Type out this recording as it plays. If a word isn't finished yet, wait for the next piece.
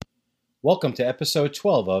Welcome to episode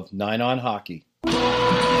 12 of 9 on Hockey. Right on the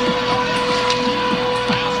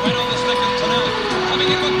stick of Tonelli. Coming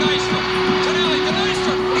in with Nystrom. Tonelli to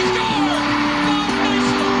Nystrom. He scored! Bob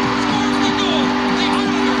Nystrom scores the goal. The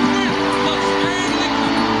Islanders win the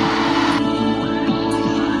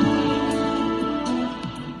Stanley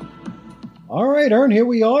Cup. All right, Ern, here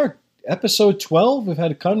we are. Episode 12. We've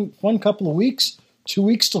had a fun couple of weeks. 2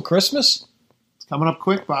 weeks till Christmas. It's coming up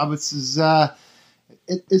quick, Bob.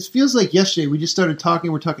 It feels like yesterday we just started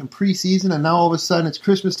talking. We're talking preseason, and now all of a sudden it's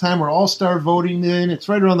Christmas time. We're all-star voting in. It's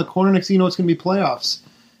right around the corner. Next thing you know, it's going to be playoffs.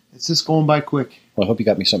 It's just going by quick. Well, I hope you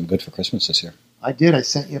got me something good for Christmas this year. I did. I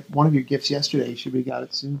sent you one of your gifts yesterday. You should have got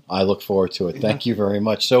it soon. I look forward to it. Yeah. Thank you very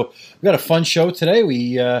much. So we've got a fun show today.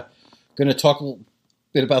 We're going to talk a little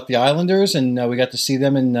bit about the Islanders, and we got to see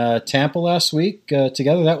them in Tampa last week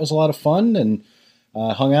together. That was a lot of fun, and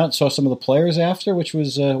hung out and saw some of the players after, which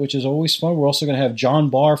is always fun. We're also going to have John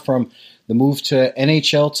Barr from the move to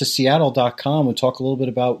NHL to Seattle.com and talk a little bit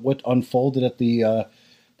about what unfolded at the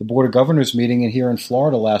Board of Governors meeting here in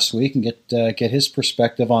Florida last week and get his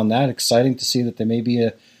perspective on that. Exciting to see that there may be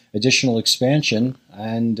a additional expansion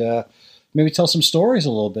and maybe tell some stories a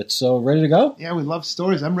little bit. So ready to go? Yeah, we love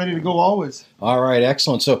stories. I'm ready to go always. All right,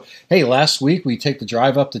 excellent. So, hey, last week we take the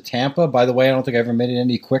drive up to Tampa. By the way, I don't think I ever made it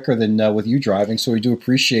any quicker than with you driving, so we do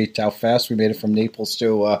appreciate how fast we made it from Naples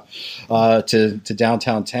to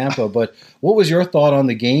downtown Tampa. But what was your thought on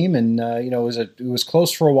the game? And, it was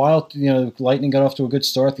close for a while. Lightning got off to a good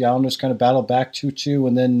start. The Islanders kind of battled back 2-2,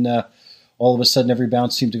 and then all of a sudden, every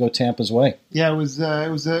bounce seemed to go Tampa's way. Yeah, it was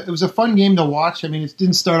a fun game to watch. I mean, it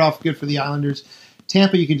didn't start off good for the Islanders.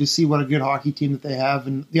 Tampa, you can just see what a good hockey team that they have.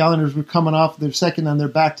 And the Islanders were coming off their second on their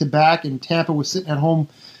back-to-back, and Tampa was sitting at home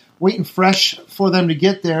waiting fresh for them to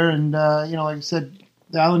get there. And, like I said,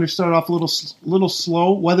 the Islanders started off a little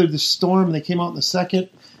slow, weathered the storm, and they came out in the second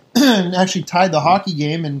and actually tied the hockey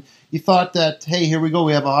game. And you thought that, hey, here we go,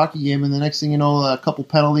 we have a hockey game. And the next thing you know, a couple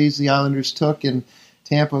penalties the Islanders took, and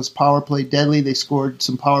Tampa's power play deadly. They scored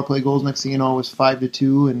some power play goals. Next thing you know, it was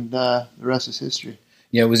 5-2, and the rest is history.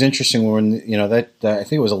 Yeah, it was interesting when I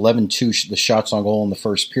think it was 11-2 the shots on goal in the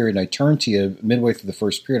first period. And I turned to you midway through the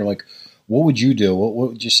first period. I'm like, "What would you do? What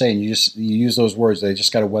would you say?" And you use those words. They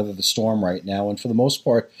just got to weather the storm right now. And for the most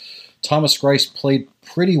part, Thomas Greiss played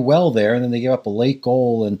pretty well there. And then they gave up a late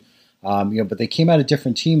goal, and but they came out a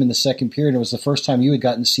different team in the second period. It was the first time you had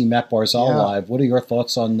gotten to see Matt Barzal live. What are your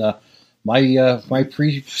thoughts on my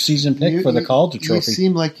preseason pick for the Calder Trophy? You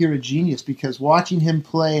seem like you're a genius, because watching him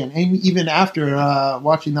play, and even after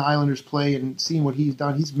watching the Islanders play and seeing what he's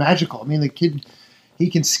done, he's magical. I mean, the kid,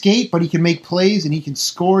 he can skate, but he can make plays and he can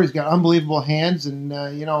score. He's got unbelievable hands. And,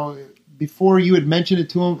 before you had mentioned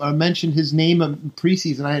it to him, I mentioned his name in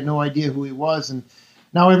preseason, I had no idea who he was. And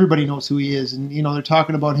now everybody knows who he is. And, they're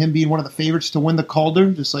talking about him being one of the favorites to win the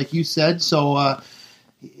Calder, just like you said. So,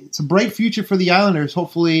 it's a bright future for the Islanders.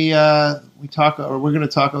 Hopefully, we're going to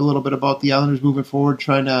talk a little bit about the Islanders moving forward,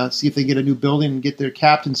 trying to see if they get a new building and get their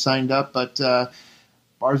captain signed up. But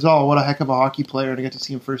Barzal, what a heck of a hockey player, and I got to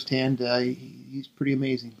see him firsthand. He's pretty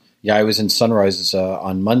amazing. Yeah, I was in Sunrise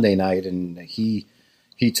on Monday night, and he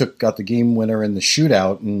got the game winner in the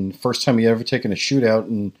shootout, and first time he ever taken a shootout,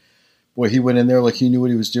 and boy, he went in there like he knew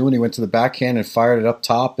what he was doing. He went to the backhand and fired it up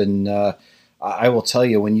top, and I will tell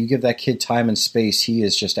you, when you give that kid time and space, he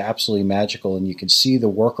is just absolutely magical, and you can see the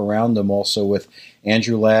work around him also with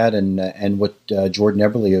Andrew Ladd and what Jordan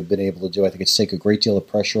Eberle have been able to do. I think it's take a great deal of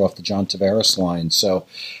pressure off the John Tavares line. So,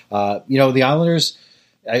 the Islanders,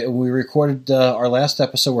 we recorded our last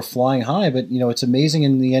episode, we're flying high, but, it's amazing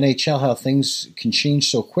in the NHL how things can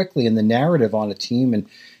change so quickly in the narrative on a team. And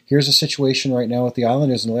here's a situation right now with the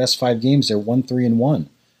Islanders. In the last 5 games, they're 1-3-1.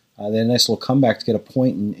 They had a nice little comeback to get a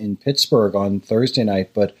point in Pittsburgh on Thursday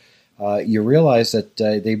night, but you realize that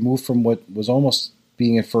they moved from what was almost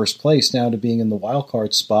being in first place now to being in the wild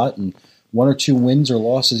card spot, and 1 or 2 wins or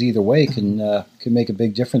losses either way can make a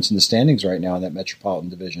big difference in the standings right now in that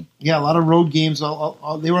Metropolitan Division. Yeah, a lot of road games. They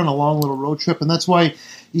were on a long little road trip, and that's why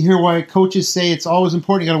you hear why coaches say it's always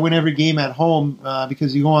important. You got to win every game at home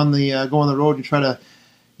because you go on the road and try to.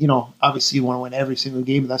 Obviously you want to win every single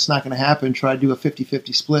game, but that's not going to happen. Try to do a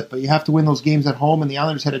 50-50 split, but you have to win those games at home, and the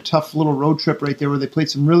Islanders had a tough little road trip right there where they played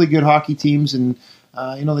some really good hockey teams, and,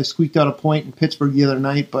 they squeaked out a point in Pittsburgh the other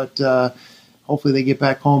night, but hopefully they get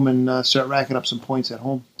back home and start racking up some points at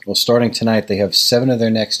home. Well, starting tonight, they have 7 of their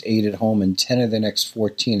next 8 at home and 10 of their next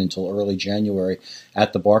 14 until early January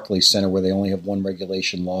at the Barclays Center, where they only have 1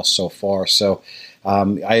 regulation loss so far. So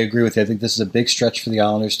I agree with you. I think this is a big stretch for the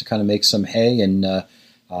Islanders to kind of make some hay and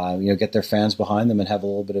get their fans behind them and have a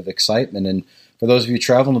little bit of excitement. And for those of you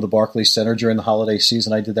traveling to the Barclays Center during the holiday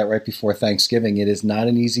season, I did that right before Thanksgiving. It is not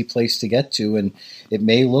an easy place to get to, and it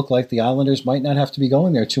may look like the Islanders might not have to be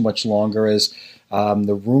going there too much longer. As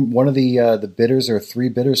one of the bidders, or three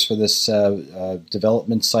bidders for this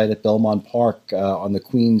development site at Belmont Park on the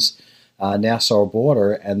Queens Nassau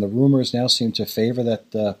border, and the rumors now seem to favor that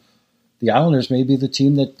the Islanders may be the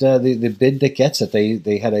team that the bid that gets it.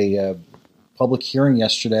 They had a public hearing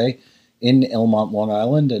yesterday in Elmont, Long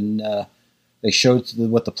Island, and they showed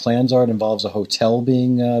what the plans are. It involves a hotel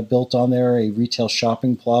being built on there, a retail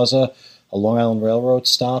shopping plaza, a Long Island Railroad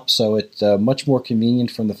stop. So it's much more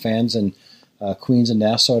convenient from the fans in Queens and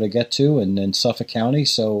Nassau to get to, and in Suffolk County.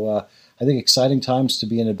 So I think exciting times to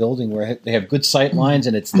be in a building where they have good sight lines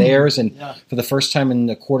and it's theirs. And for the first time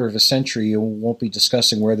in a quarter of a century, you won't be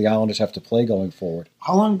discussing where the Islanders have to play going forward.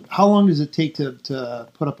 How long does it take to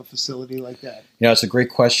put up a facility like that? It's a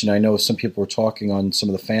great question. I know some people were talking on some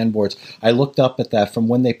of the fan boards. I looked up at that from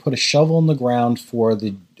when they put a shovel in the ground for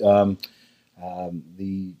the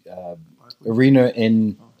arena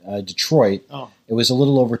in Detroit. It was a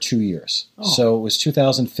little over 2 years. So it was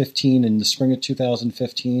 2015, in the spring of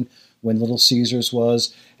 2015, when Little Caesars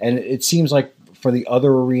was. And it seems like for the other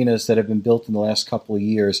arenas that have been built in the last couple of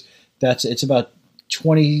years, it's about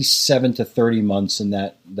 27 to 30 months in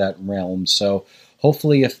that realm. So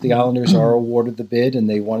hopefully if the Islanders are awarded the bid and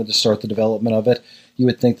they wanted to start the development of it, you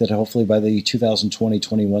would think that hopefully by the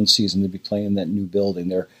 2020-21 season they'd be playing in that new building.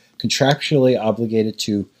 They're contractually obligated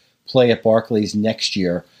to play at Barclays next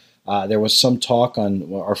year. There was some talk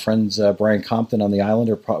on our friends Brian Compton on the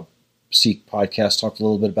Islander Seek podcast talked a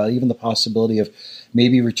little bit about even the possibility of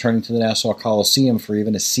maybe returning to the Nassau Coliseum for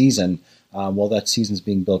even a season while that season's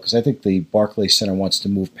being built, because I think the Barclays Center wants to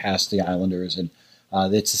move past the Islanders, and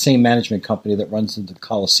it's the same management company that runs the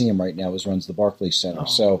Coliseum right now as runs the Barclays Center.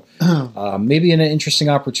 So maybe an interesting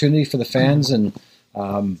opportunity for the fans, and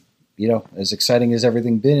as exciting as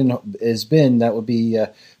everything has been, that would be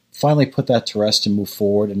finally put that to rest and move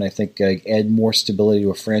forward, and I think add more stability to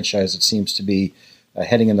a franchise that seems to be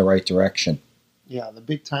heading in the right direction. Yeah, the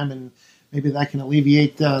big time, and maybe that can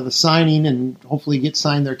alleviate the signing and hopefully get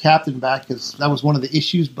signed their captain back, because that was one of the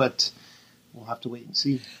issues, but we'll have to wait and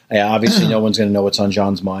see. Yeah, obviously no one's going to know what's on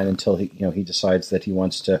John's mind until he decides that he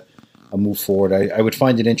wants to move forward. I would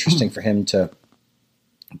find it interesting for him to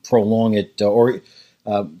prolong it or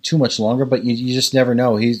too much longer, but you just never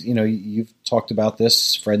know. You've talked about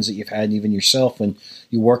this, friends that you've had, and even yourself, when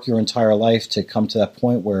you work your entire life to come to that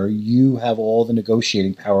point where you have all the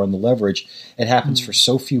negotiating power and the leverage. It happens for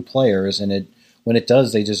so few players, and when it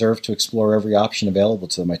does, they deserve to explore every option available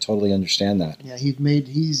to them. I totally understand that. Yeah,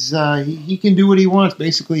 he can do what he wants.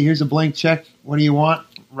 Basically, here's a blank check. What do you want?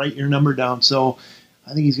 Write your number down. So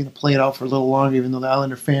I think he's going to play it out for a little longer, even though the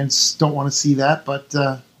Islander fans don't want to see that, but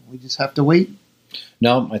we just have to wait.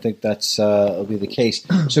 No, I think will be the case.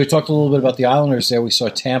 So we talked a little bit about the Islanders there. We saw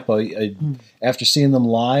Tampa. After seeing them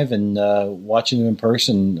live and watching them in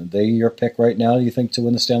person, are they your pick right now, do you think, to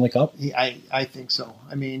win the Stanley Cup? I think so.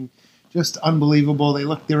 I mean, just unbelievable.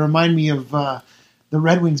 They remind me of the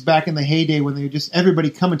Red Wings back in the heyday when they were just everybody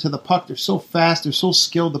coming to the puck. They're so fast. They're so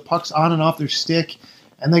skilled. The puck's on and off their stick.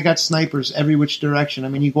 And they got snipers every which direction. I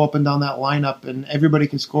mean, you go up and down that lineup, and everybody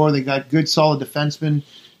can score. They got good, solid defensemen.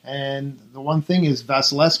 And the one thing is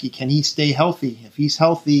Vasilevsky, can he stay healthy? If he's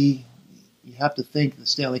healthy, you have to think the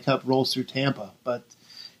Stanley Cup rolls through Tampa. But,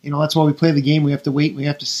 that's why we play the game. We have to wait. We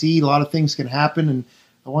have to see. A lot of things can happen. And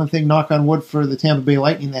the one thing, knock on wood, for the Tampa Bay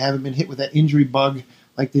Lightning, they haven't been hit with that injury bug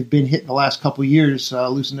like they've been hit in the last couple of years,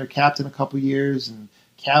 losing their captain a couple of years, and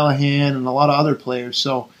Callahan and a lot of other players.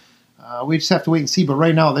 So we just have to wait and see. But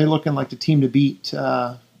right now, they're looking like the team to beat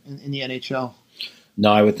in the NHL. No,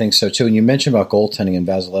 I would think so, too. And you mentioned about goaltending and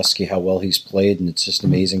Vasilevsky, how well he's played, and it's just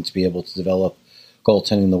amazing to be able to develop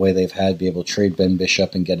goaltending the way they've had, be able to trade Ben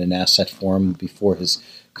Bishop and get an asset for him before his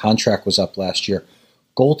contract was up last year.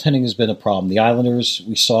 Goaltending has been a problem. The Islanders,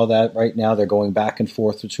 we saw that right now. They're going back and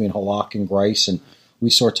forth between Halak and Greiss, and we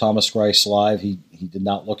saw Thomas Greiss live. He did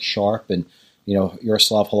not look sharp, and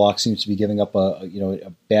Yaroslav Halak seems to be giving up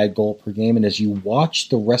a bad goal per game. And as you watch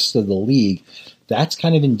the rest of the league, that's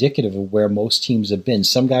kind of indicative of where most teams have been.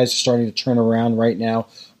 Some guys are starting to turn around right now.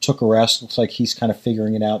 Took a rest. Looks like he's kind of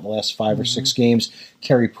figuring it out in the last 5 or 6 games.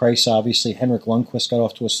 Carey Price, obviously. Henrik Lundqvist got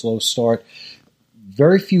off to a slow start.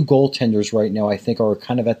 Very few goaltenders right now, I think, are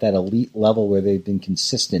kind of at that elite level where they've been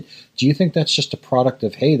consistent. Do you think that's just a product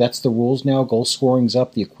of, hey, that's the rules now, goal scoring's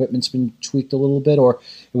up, the equipment's been tweaked a little bit, or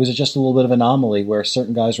was it just a little bit of an anomaly where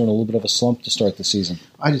certain guys are in a little bit of a slump to start the season?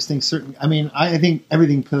 I just think I think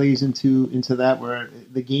everything plays into that, where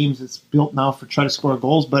the games it's built now for try to score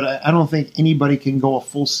goals, but I don't think anybody can go a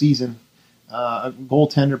full season a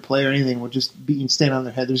goaltender, player, anything will just be staying on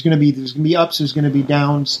their head. There's going to be ups, there's going to be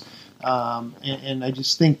downs, and I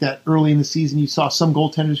just think that early in the season you saw some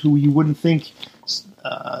goaltenders who you wouldn't think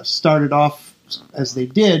started off as they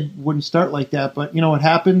did, wouldn't start like that. But you know what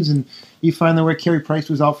happens, and you find that where Carey Price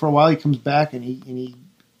was out for a while, he comes back and he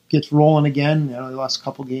gets rolling again. You know, he lost a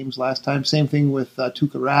couple games last time. Same thing with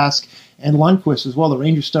Tuukka Rask and Lundqvist as well. The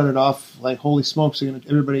Rangers started off like, holy smokes,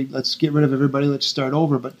 let's get rid of everybody, let's start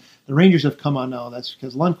over. But the Rangers have come on now. That's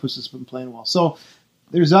because Lundqvist has been playing well. So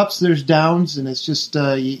there's ups, there's downs, and it's just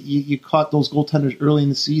you caught those goaltenders early in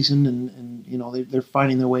the season, and you know they're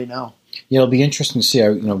finding their way now. Yeah, it'll be interesting to see. I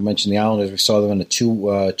mentioned the Islanders. We saw them in a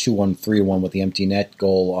 2-1, 3-1 with the empty net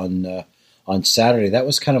goal on Saturday. That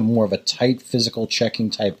was kind of more of a tight physical checking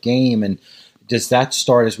type game. And does that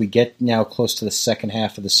start as we get now close to the second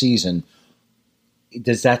half of the season?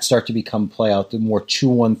 Does that start to become play out the more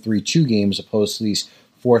 2-1, 3-2 games opposed to these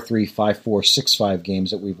 4-3, 5-4, 6-5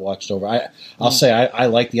 games that we've watched over? I'll say I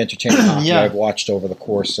like the entertaining hockey I've watched over the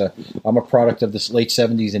course. I'm a product of the late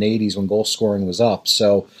 70s and 80s when goal scoring was up.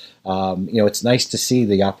 So, it's nice to see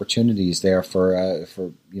the opportunities there for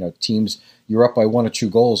teams. You're up by 1 or 2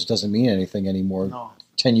 goals. It doesn't mean anything anymore. No.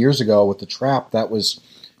 10 years ago with the Trap, that was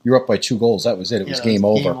you're up by 2 goals. That was it. It was game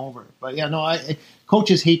over. Game over. But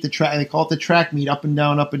coaches hate the track. They call it the track meet, up and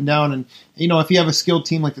down, up and down. And if you have a skilled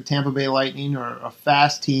team like the Tampa Bay Lightning or a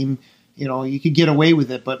fast team, you could get away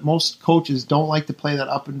with it. But most coaches don't like to play that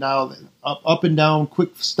up and down, quick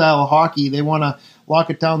style of hockey. They want to lock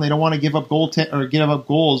it down. They don't want to give up give up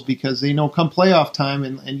goals because they know come playoff time.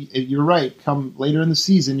 And you're right. Come later in the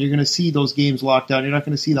season, you're going to see those games locked down. You're not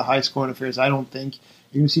going to see the high scoring affairs. I don't think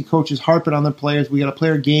you're going to see coaches harping on their players. We got to play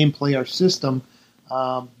our game, play our system.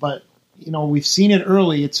 But we've seen it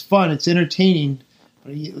early. It's fun. It's entertaining.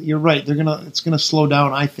 But you're right. It's gonna slow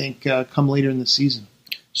down, I think, come later in the season.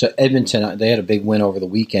 So Edmonton, they had a big win over the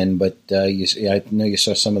weekend, but I know you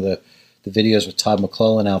saw some of the videos with Todd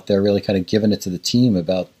McClellan out there really kind of giving it to the team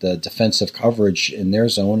about the defensive coverage in their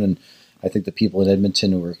zone. And I think the people in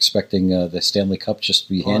Edmonton were expecting the Stanley Cup just to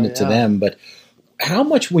be handed to them. But how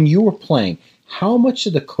much, when you were playing, how much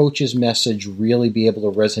did the coach's message really be able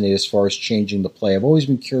to resonate as far as changing the play? I've always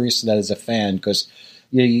been curious to that as a fan because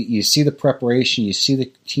you see the preparation, you see the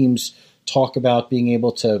teams talk about being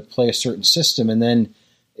able to play a certain system, and then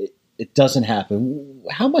it doesn't happen.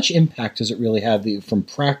 How much impact does it really have from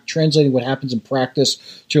translating what happens in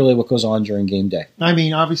practice to really what goes on during game day? I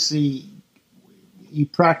mean, obviously, you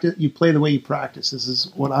play the way you practice. This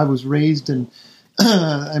is what I was raised, and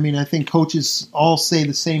I think coaches all say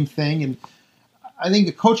the same thing, and I think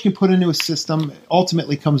a coach can put into a system. It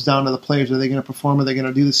ultimately comes down to the players. Are they going to perform? Are they going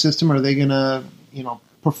to do the system? Or are they going to,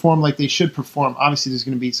 perform like they should perform? Obviously, there's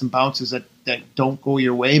going to be some bounces that don't go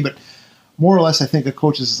your way, but more or less, I think a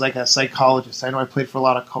coach is like a psychologist. I know I played for a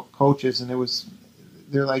lot of coaches, and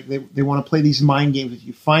they're like they want to play these mind games with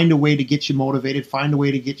you. Find a way to get you motivated. Find a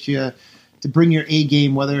way to get you to bring your A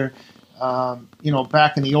game. Whether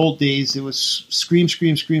back in the old days, it was scream,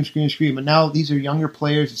 scream, scream, scream, scream. And now these are younger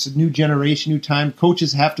players. It's a new generation, new time.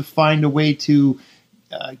 Coaches have to find a way to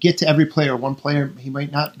get to every player. One player, he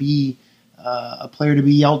might not be a player to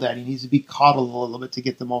be yelled at. He needs to be coddled a little bit to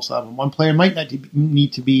get the most out of him. One player might not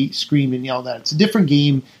need to be screamed and yelled at. It's a different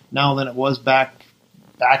game now than it was back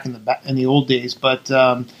in the old days. But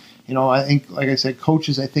I think, like I said,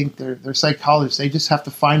 coaches, I think they're psychologists. They just have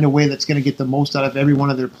to find a way that's going to get the most out of every one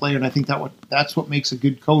of their players. And I think that's what makes a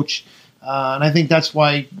good coach. And I think that's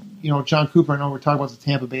why, John Cooper, I know we're talking about the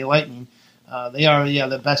Tampa Bay Lightning. They are,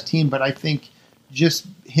 the best team. But I think just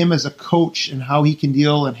him as a coach and how he can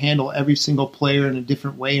deal and handle every single player in a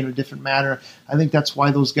different way, in a different manner, I think that's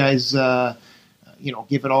why those guys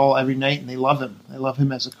give it all every night, and they love him. They love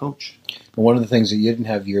him as a coach. One of the things that you didn't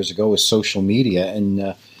have years ago was social media,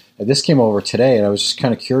 and this came over today, and I was just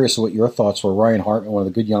kind of curious what your thoughts were. Ryan Hartman, one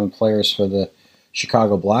of the good young players for the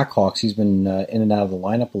Chicago Blackhawks, he's been in and out of the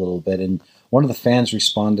lineup a little bit, and one of the fans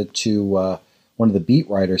responded to one of the beat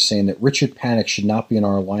writers saying that Richard Panik should not be in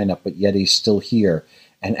our lineup, but yet he's still here.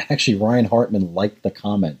 And actually, Ryan Hartman liked the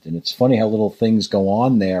comment, and it's funny how little things go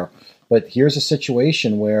on there. But here's a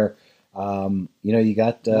situation where you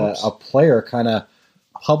got a player kind of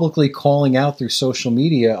publicly calling out through social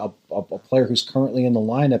media a player who's currently in the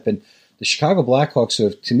lineup. And the Chicago Blackhawks, who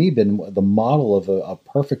have, to me, been the model of a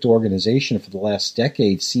perfect organization for the last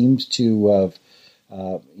decade, seems to have,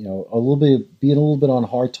 being a little bit on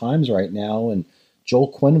hard times right now. And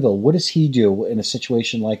Joel Quenneville, what does he do in a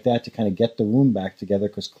situation like that to kind of get the room back together?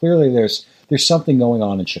 Because clearly there's something going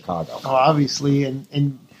on in Chicago. Oh, obviously,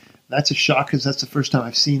 and that's a shock because that's the first time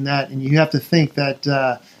I've seen that. And you have to think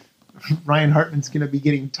that Ryan Hartman's going to be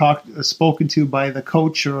getting spoken to by the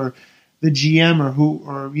coach or the GM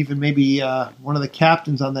or even maybe one of the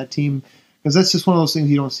captains on that team, because that's just one of those things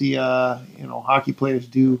you don't see hockey players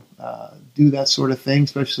do that sort of thing,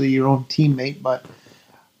 especially your own teammate. But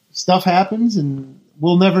stuff happens, and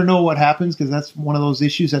we'll never know what happens because that's one of those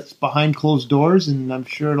issues that's behind closed doors, and I'm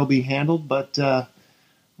sure it'll be handled. But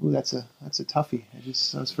that's a toughie.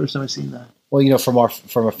 That's the first time I've seen that. Well, from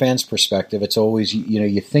a fan's perspective, it's always,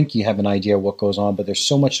 you think you have an idea of what goes on, but there's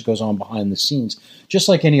so much that goes on behind the scenes, just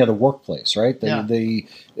like any other workplace, right? Being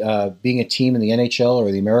a team in the NHL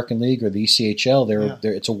or the American League or the ECHL,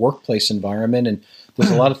 it's a workplace environment, and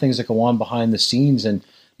there's a lot of things that go on behind the scenes, and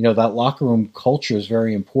that locker room culture is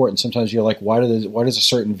very important. Sometimes you're like, why does a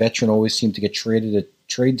certain veteran always seem to get traded at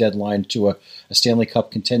trade deadline to a Stanley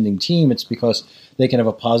Cup contending team? It's because they can have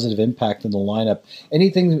a positive impact in the lineup.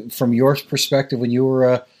 Anything from your perspective when you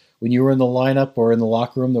were in the lineup or in the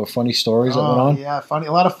locker room, there were funny stories that went on? Yeah, funny.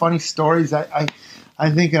 A lot of funny stories. I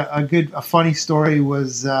think a funny story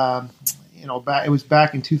was it was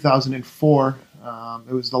back in 2004.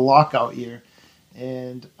 It was the lockout year,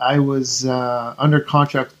 and I was under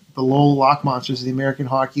contract with the Lowell Lock Monsters of the American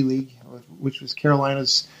Hockey League, which was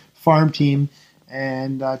Carolina's farm team.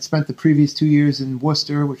 And I'd spent the previous 2 years in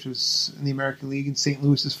Worcester, which was in the American League, and St.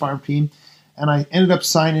 Louis's farm team. And I ended up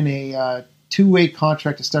signing a two-way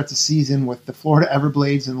contract to start the season with the Florida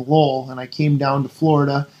Everblades and Lowell. And I came down to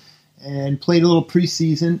Florida and played a little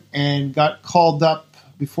preseason and got called up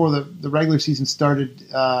before the regular season started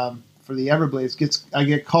for the Everblades. I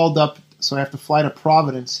get called up, so I have to fly to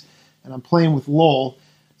Providence, and I'm playing with Lowell.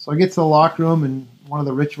 So I get to the locker room, and one of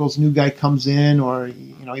the rituals, new guy comes in, or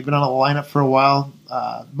you've been on a lineup for a while.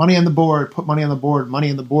 Money on the board, put money on the board. Money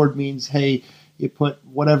on the board means, hey, you put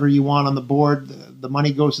whatever you want on the board. The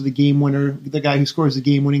money goes to the game winner, the guy who scores the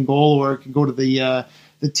game-winning goal, or it can go to the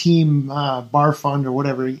team bar fund or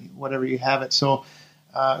whatever you have it. So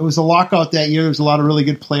it was a lockout that year. There was a lot of really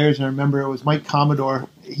good players, and I remember it was Mike Commodore.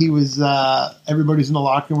 He was everybody's in the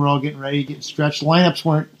locker room. We're all getting ready, getting stretched. Lineups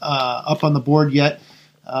weren't up on the board yet.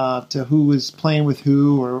 To who was playing with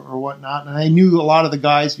who or whatnot. And I knew a lot of the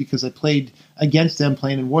guys because I played against them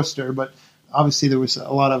playing in Worcester, but obviously there was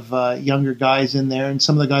a lot of younger guys in there, and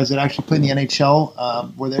some of the guys that actually played in the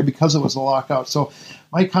NHL were there because it was a lockout. So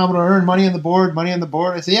Mike Commodore earned money on the board.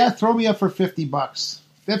 I said, yeah, throw me up for $50.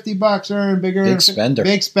 $50 earn, big spender,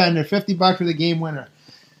 $50 for the game winner.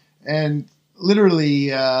 And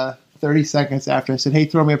literally 30 seconds after I said, hey,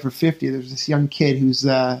 throw me up for 50, there's this young kid who's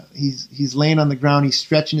he's laying on the ground, he's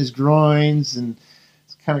stretching his groins, and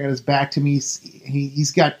he's kind of got his back to me.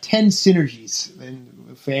 He's got 10 synergies,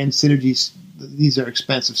 and fan synergies, these are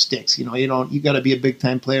expensive sticks. You got to be a big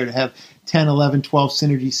time player to have 10, 11, 12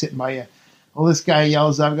 synergies sitting by you. Well, this guy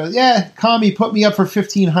yells up and goes, yeah, Commie, put me up for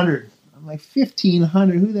 1,500. I'm like,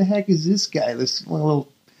 1,500? Who the heck is this guy? This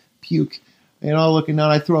little puke. Looking down,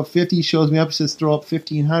 I throw up 50, he shows me up, says throw up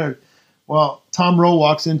 1,500. Well, Tom Rowe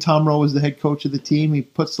walks in. Tom Rowe was the head coach of the team. He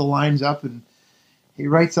puts the lines up, and he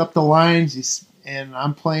writes up the lines. And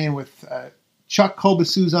I'm playing with Chuck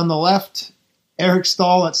Kobasu's on the left, Eric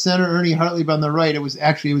Stahl at center, Ernie Hartley on the right. It was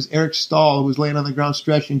Eric Stahl who was laying on the ground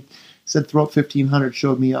stretching. Said throw up 1,500,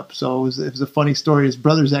 showed me up. So it was a funny story. His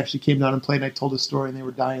brothers actually came down and played, and I told the story, and they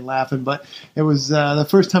were dying laughing. But it was the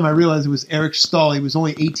first time I realized it was Eric Stahl. He was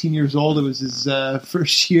only 18 years old. It was his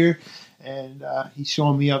first year. And he's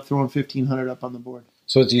showing me up, throwing 1,500 up on the board.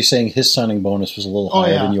 So you're saying his signing bonus was a little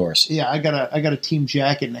higher than yours? Yeah, I got a team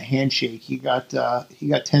jacket and a handshake. He got 10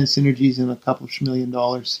 synergies and a couple of $1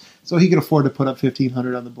 million, so he could afford to put up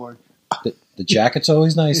 1,500 on the board. The jacket's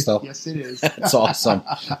always nice, though. Yes, it is. That's awesome.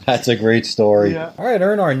 That's a great story. Yeah. All right,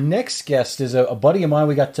 Ern, our next guest is a buddy of mine.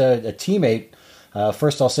 We got a teammate.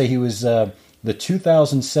 First, I'll say he was the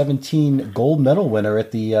 2017 gold medal winner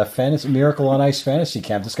at the Miracle on Ice Fantasy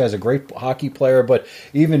Camp. This guy's a great hockey player, but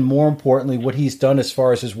even more importantly, what he's done as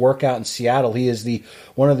far as his workout in Seattle. He is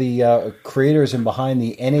one of the creators and behind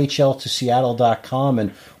the NHL to Seattle.com,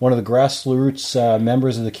 and one of the grassroots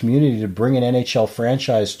members of the community to bring an NHL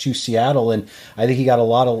franchise to Seattle. And I think he got a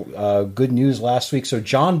lot of good news last week. So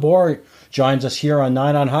John Bohr joins us here on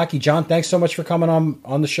 9 on Hockey. John, thanks so much for coming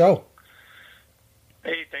on the show.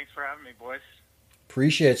 Hey, thanks for having me, boys.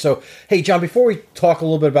 Appreciate it. So, hey, John, before we talk a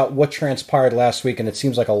little bit about what transpired last week, and it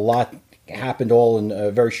seems like a lot happened all in a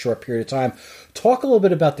very short period of time, talk a little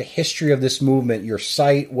bit about the history of this movement, your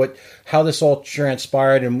site, how this all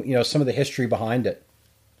transpired, and some of the history behind it.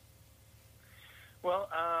 Well,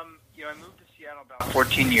 I moved to Seattle about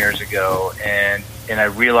 14 years ago, and I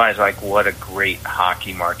realized what a great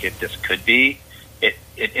hockey market this could be. It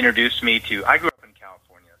introduced me to. I grew up in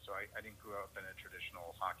California, so I didn't grow up in a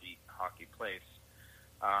traditional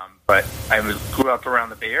But grew up around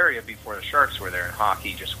the Bay Area before the Sharks were there, and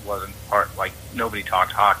hockey just wasn't like nobody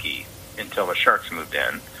talked hockey until the Sharks moved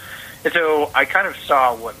in. And so I kind of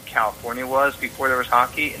saw what California was before there was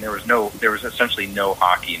hockey, and there was essentially no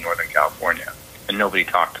hockey in Northern California, and nobody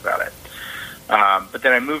talked about it. But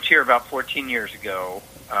then I moved here about 14 years ago,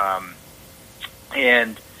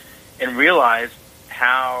 and realized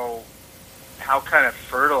how kind of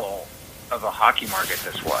fertile of a hockey market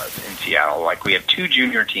this was in Seattle. Like, we have 2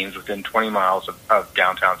 junior teams within 20 miles of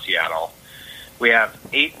downtown Seattle. We have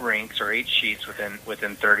 8 rinks or 8 sheets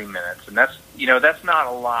within 30 minutes, and that's not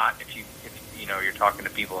a lot if you're talking to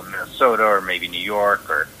people in Minnesota or maybe New York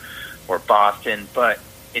or Boston, but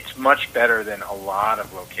it's much better than a lot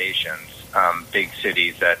of locations, big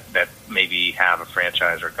cities that maybe have a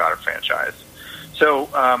franchise or got a franchise. So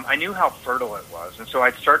I knew how fertile it was, and so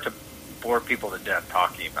I'd start to bore people to death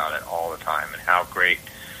talking about it all the time and how great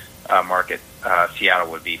market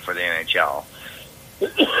Seattle would be for the NHL.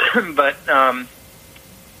 But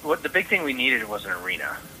what the big thing we needed was an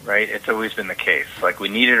arena, right? It's always been the case. Like, we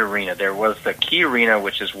needed an arena. There was the Key Arena,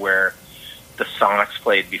 which is where the Sonics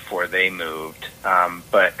played before they moved, and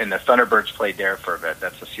the Thunderbirds played there for a bit.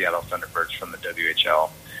 That's the Seattle Thunderbirds from the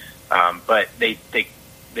WHL. But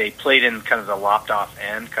they played in kind of the lopped-off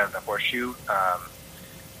end, kind of the horseshoe,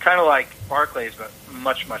 kind of like Barclays, but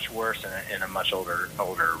much, much worse in a much older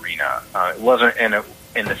arena. It wasn't,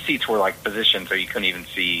 and the seats were like positioned so you couldn't even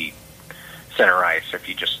see center ice if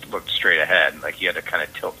you just looked straight ahead. Like, you had to kind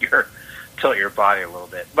of tilt your body a little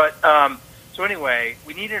bit. But so anyway,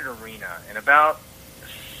 we needed an arena, and about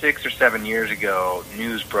 6 or 7 years ago,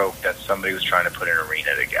 news broke that somebody was trying to put an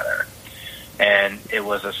arena together, and it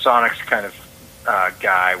was a Sonics kind of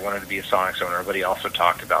guy, wanted to be a Sonics owner, but he also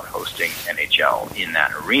talked about hosting NHL in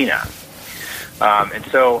that arena. And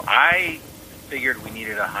so I figured we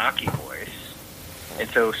needed a hockey voice. And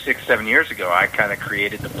so 6-7 years ago, I kind of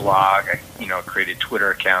created the blog, created a Twitter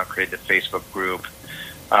account, created the Facebook group,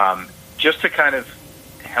 just to kind of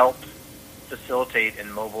help facilitate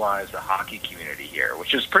and mobilize the hockey community here,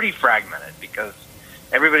 which is pretty fragmented because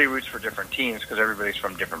everybody roots for different teams because everybody's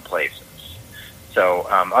from different places. So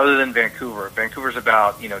other than Vancouver's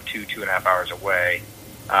about 2.5 hours away,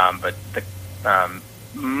 but the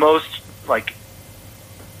most, like,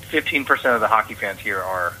 15% of the hockey fans here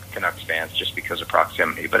are Canucks fans just because of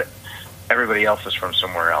proximity, but everybody else is from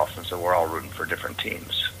somewhere else, and so we're all rooting for different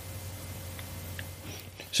teams.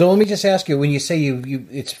 So let me just ask you, when you say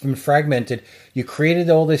it's been fragmented, you created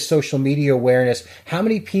all this social media awareness. How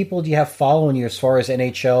many people do you have following you as far as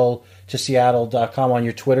NHL to Seattle.com on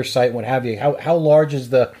your Twitter site and what have you? How large is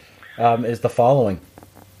the following?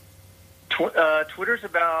 Twitter's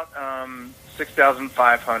about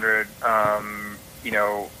 6,500.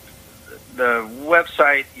 The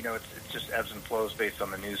website, it just ebbs and flows based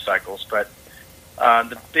on the news cycles. But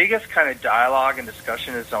the biggest kind of dialogue and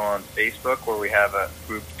discussion is on Facebook, where we have a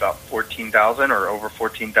group of about 14,000 or over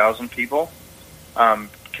 14,000 people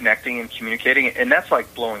connecting and communicating. And that's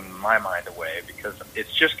like blowing my mind away because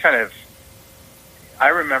it's just kind of, I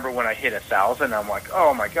remember when I hit 1,000, I'm like,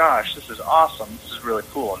 oh my gosh, this is awesome. This is really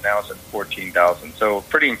cool. And now it's at 14,000. So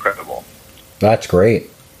pretty incredible. That's great.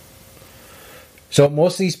 So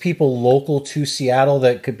most of these people local to Seattle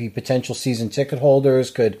that could be potential season ticket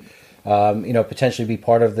holders could, potentially be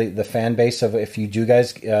part of the fan base of if you do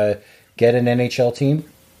guys get an NHL team?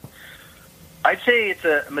 I'd say it's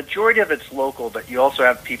a majority of it's local, but you also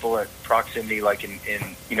have people at proximity, like in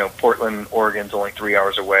Portland, Oregon's only 3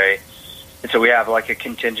 hours away. And so we have like a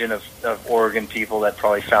contingent of Oregon people that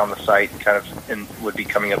probably found the site kind of and would be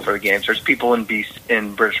coming up for the games. There's people in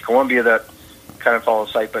British Columbia that kind of follow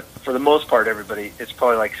the site, but for the most part, everybody, it's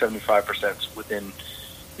probably like 75% within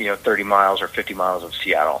 30 miles or 50 miles of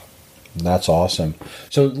Seattle. That's awesome.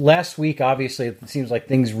 So last week, obviously, it seems like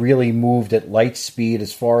things really moved at light speed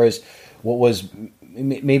as far as what was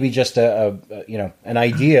maybe just an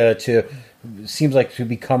idea to seems like to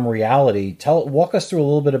become reality. Walk us through a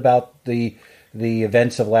little bit about the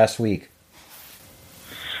events of last week.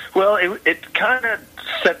 Well, it kind of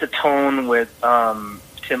set the tone with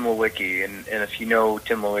Tim Lewicki, and if you know who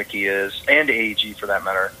Tim Lewicki is, and AEG for that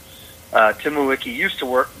matter, Tim Lewicki used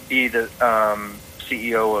to be the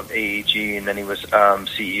CEO of AEG, and then he was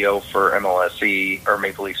CEO for MLSE, or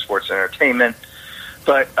Maple Leaf Sports Entertainment.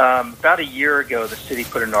 But about a year ago, the city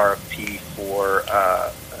put an RFP for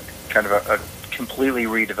kind of a completely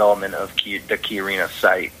redevelopment of the Key Arena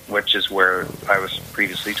site, which is where I was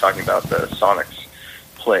previously talking about the Sonics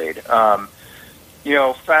played.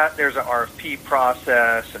 There's an RFP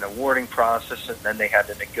process, an awarding process, and then they had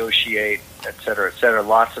to negotiate, et cetera, et cetera.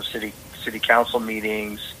 Lots of city council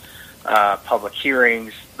meetings, public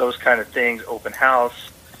hearings, those kind of things, open house,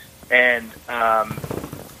 and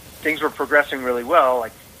things were progressing really well,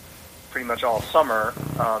 like pretty much all summer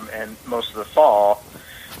and most of the fall.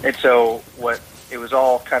 And so it was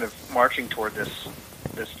all kind of marching toward this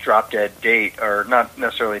drop dead date, or not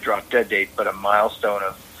necessarily drop dead date, but a milestone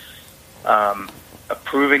of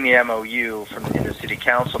approving the MOU from in the city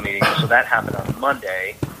council meeting. So that happened on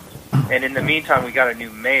Monday. And in the meantime, we got a new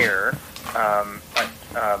mayor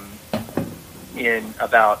in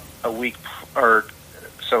about a week, or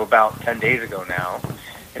so about 10 days ago now.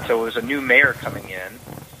 And so it was a new mayor coming in.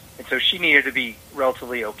 And so she needed to be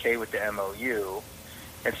relatively okay with the MOU.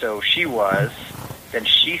 And so she was. Then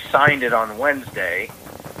she signed it on Wednesday.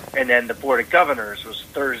 And then the Board of Governors was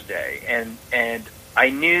Thursday. And I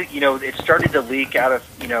knew, it started to leak out of,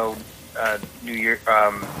 New Year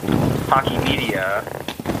hockey media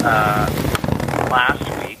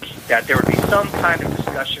last week that there would be some kind of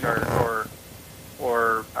discussion or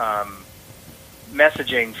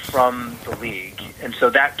messaging from the league, and so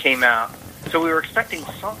that came out. So we were expecting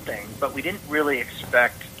something, but we didn't really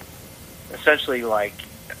expect, essentially, like,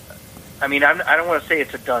 I mean, I don't want to say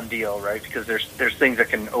it's a done deal, right? Because there's things that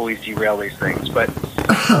can always derail these things, but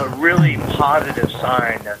a really positive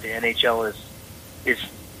sign that the NHL is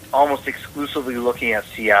almost exclusively looking at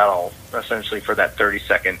Seattle, essentially, for that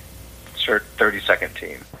 30-second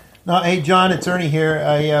team. No, hey, John, it's Ernie here.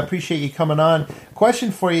 I appreciate you coming on.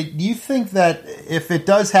 Question for you. Do you think that if it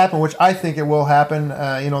does happen, which I think it will happen,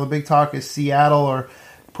 the big talk is Seattle or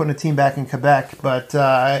putting a team back in Quebec, but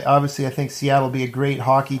obviously I think Seattle will be a great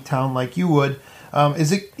hockey town like you would. Do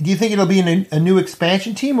you think it'll be a new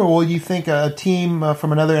expansion team, or will you think a team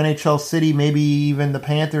from another NHL city, maybe even the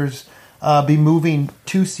Panthers, be moving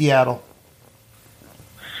to Seattle?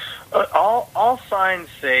 All signs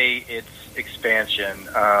say it's expansion.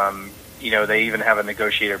 They even have a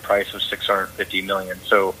negotiated price of $650 million.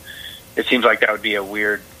 So it seems like that would be a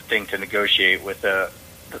weird thing to negotiate with the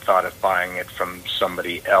thought of buying it from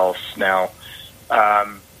somebody else. Now,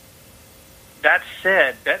 that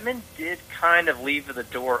said, Bettman did kind of leave the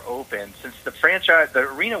door open since the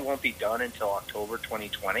arena won't be done until October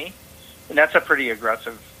 2020, and that's a pretty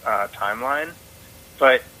aggressive timeline.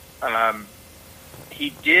 But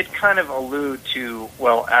he did kind of allude to,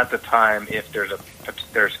 well, at the time, if there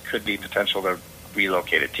could be potential to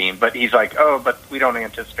relocate a team, but he's like, but we don't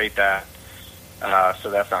anticipate that, so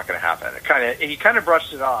that's not going to happen. He kind of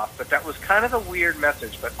brushed it off, but that was kind of a weird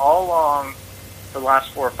message. But all along the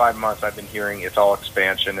last 4 or 5 months, I've been hearing it's all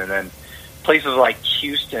expansion, and then places like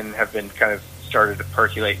Houston have been kind of started to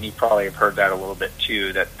percolate, and you probably have heard that a little bit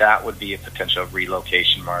too, that would be a potential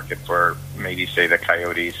relocation market for maybe, say, the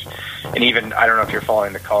Coyotes. And even, I don't know if you're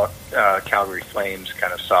following the Calgary Flames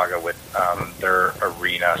kind of saga with their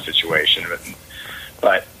arena situation,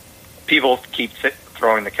 but people keep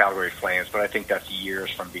throwing the Calgary Flames, but I think that's years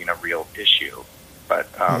from being a real issue. But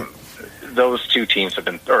those two teams have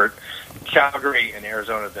been, or Calgary and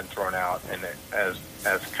Arizona have been thrown out and as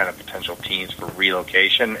kind of potential teams for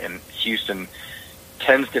relocation, and Houston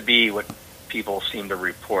tends to be what people seem to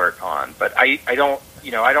report on. But I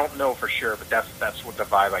don't know for sure, but that's what the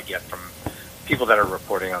vibe I get from people that are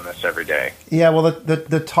reporting on this every day. Yeah, well,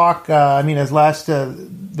 the talk, as last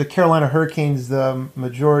the Carolina Hurricanes, the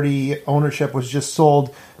majority ownership was just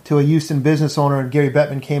sold to a Houston business owner, and Gary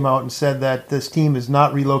Bettman came out and said that this team is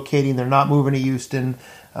not relocating. They're not moving to Houston.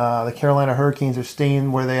 The Carolina Hurricanes are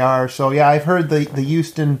staying where they are. So, yeah, I've heard the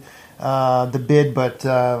Houston, the bid, but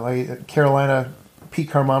Carolina, Pete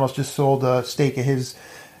Carmano's just sold a stake of his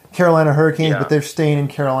Carolina Hurricanes, but they're staying in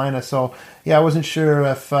Carolina. So, yeah, I wasn't sure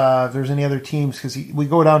if there's any other teams, because we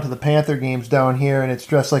go down to the Panther games down here, and it's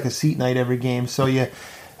dressed like a seat night every game. So,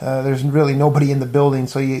 there's really nobody in the building.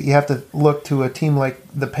 So you have to look to a team like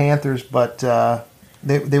the Panthers, but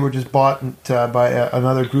they were just bought by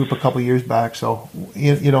another group a couple years back. So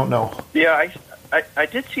you don't know. Yeah, I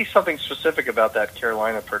did see something specific about that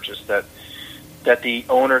Carolina purchase that the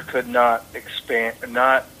owner could not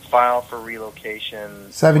file for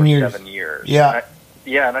relocation 7 years. 7 years. Yeah.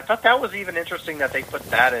 And I thought that was even interesting that they put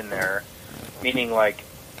that in there, meaning like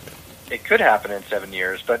it could happen in 7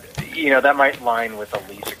 years, but that might line with a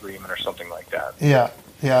lease agreement or something like that. Yeah.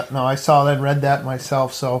 No, I saw that and read that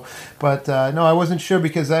myself. So, but no, I wasn't sure,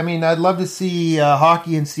 because I'd love to see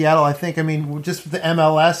hockey in Seattle. I think, just with the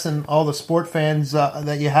MLS and all the sport fans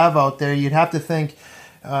that you have out there, you'd have to think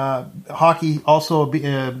hockey also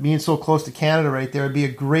being so close to Canada right there would be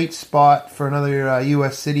a great spot for another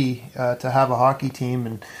U.S. city to have a hockey team,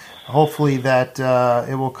 and hopefully that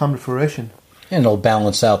it will come to fruition. And it'll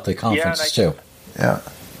balance out the conferences too. Yeah.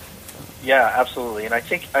 Yeah, absolutely. And I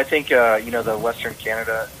think the Western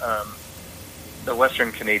Canada, the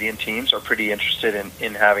Western Canadian teams are pretty interested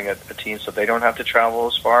in having a team, so they don't have to travel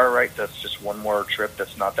as far. Right, that's just one more trip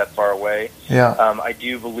that's not that far away. Yeah. I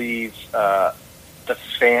do believe the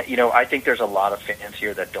fan. I think there's a lot of fans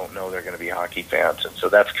here that don't know they're going to be hockey fans, and so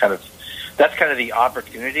that's kind of the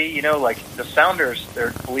opportunity. Like the Sounders,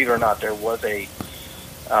 believe it or not, there was a.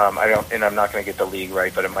 I'm not going to get the league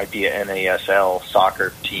right, but it might be an NASL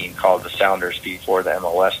soccer team called the Sounders before the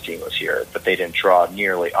MLS team was here, but they didn't draw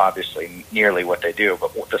nearly what they do.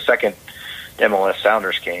 But the second MLS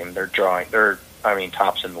Sounders came, they're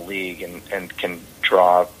tops in the league and can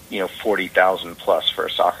draw 40,000 plus for a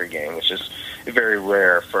soccer game, which is very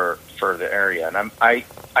rare for the area. And I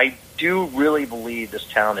do really believe this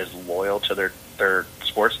town is loyal to their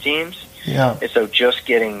sports teams. Yeah. And so just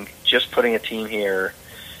putting a team here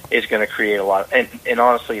is going to create a lot, and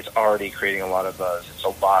honestly, it's already creating a lot of buzz. It's a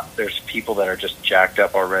lot. There's people that are just jacked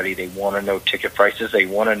up already. They want to know ticket prices. They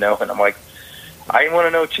want to know, and I'm like, I want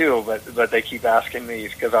to know too, but they keep asking me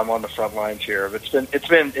because I'm on the front lines here. But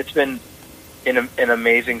it's been an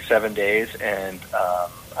amazing 7 days, and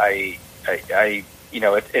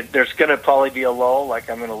there's going to probably be a lull. Like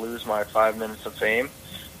I'm going to lose my 5 minutes of fame,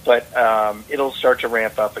 but it'll start to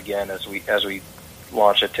ramp up again as we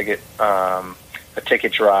launch a ticket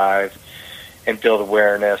drive and build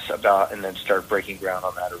awareness about, and then start breaking ground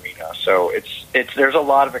on that arena. So there's a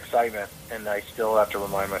lot of excitement, and I still have to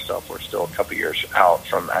remind myself we're still a couple years out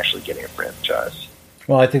from actually getting a franchise.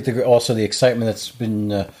 Well, I think also the excitement that's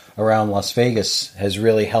been around Las Vegas has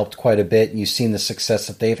really helped quite a bit. You've seen the success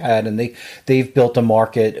that they've had, and they've built a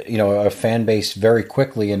market, a fan base very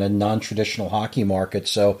quickly in a non-traditional hockey market.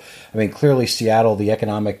 So, I mean, clearly Seattle, the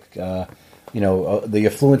economic the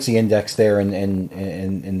affluency index there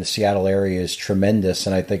in the Seattle area is tremendous,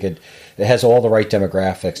 and I think it has all the right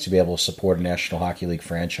demographics to be able to support a National Hockey League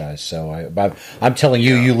franchise. So I'm telling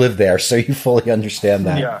you, you live there, so you fully understand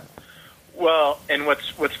that. Yeah. Well, and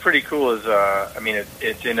what's pretty cool is,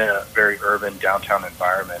 it's in a very urban downtown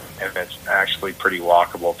environment, and it's actually pretty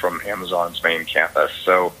walkable from Amazon's main campus.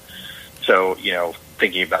 So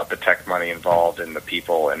thinking about the tech money involved and the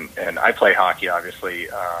people, and I play hockey, obviously,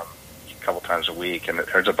 a couple times a week, and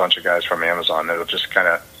there's a bunch of guys from Amazon that'll just kind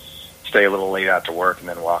of stay a little late out to work and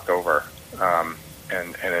then walk over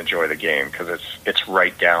and enjoy the game because it's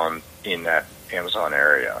right down in that Amazon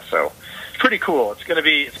area. So it's pretty cool. It's gonna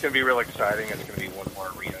be real exciting. It's gonna be one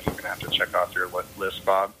more arena you're gonna have to check off your list,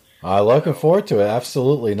 Bob. Looking forward to it.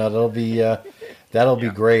 Absolutely. No, that'll be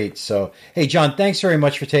great. So, hey, John, thanks very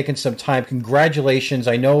much for taking some time. Congratulations.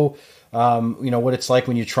 I know. What it's like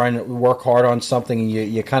when you're trying to work hard on something and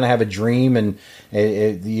you kind of have a dream and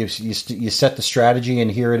you set the strategy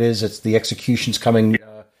and here it is. It's the execution's coming,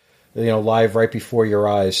 live right before your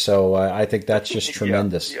eyes. So I think that's just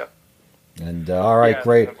tremendous. Yeah. And all right,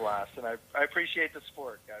 great. It's been a blast, and I appreciate the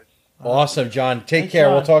support, guys. Awesome, John. Take care.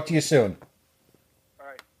 John. We'll talk to you soon. All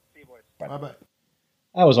right, see you, boys. Bye-bye.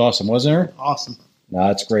 That was awesome, wasn't it? Awesome. No,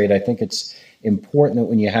 that's great. I think it's important that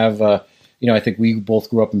when you have I think we both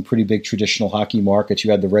grew up in pretty big traditional hockey markets. You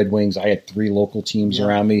had the Red Wings. I had 3 local teams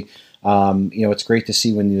around me. It's great to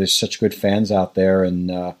see when there's such good fans out there, and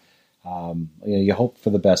you hope for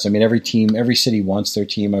the best. I mean, every city wants their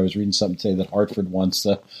team. I was reading something today that Hartford wants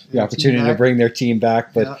the opportunity to bring their team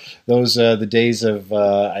back, but those the days of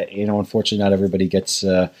unfortunately, not everybody gets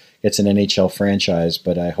an NHL franchise.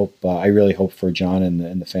 But I really hope for John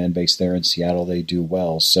and the fan base there in Seattle they do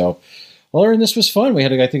well. So. Well, Aaron, this was fun. We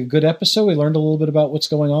had, I think, a good episode. We learned a little bit about what's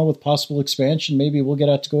going on with possible expansion. Maybe we'll get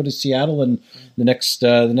out to go to Seattle in the next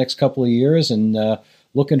couple of years, and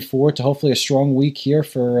looking forward to hopefully a strong week here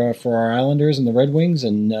for our Islanders and the Red Wings.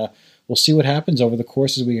 And we'll see what happens over the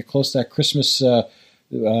course as we get close to that Christmas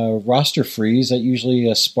roster freeze. That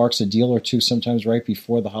usually sparks a deal or two, sometimes right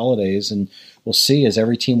before the holidays. And we'll see, as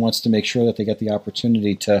every team wants to make sure that they get the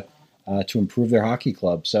opportunity to improve their hockey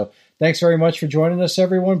club. So. Thanks very much for joining us,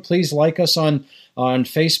 everyone. Please like us on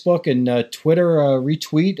Facebook and Twitter,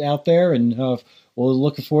 retweet out there, and we're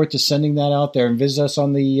looking forward to sending that out there. And visit us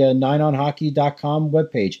on the 9onhockey.com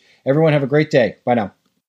webpage. Everyone have a great day. Bye now.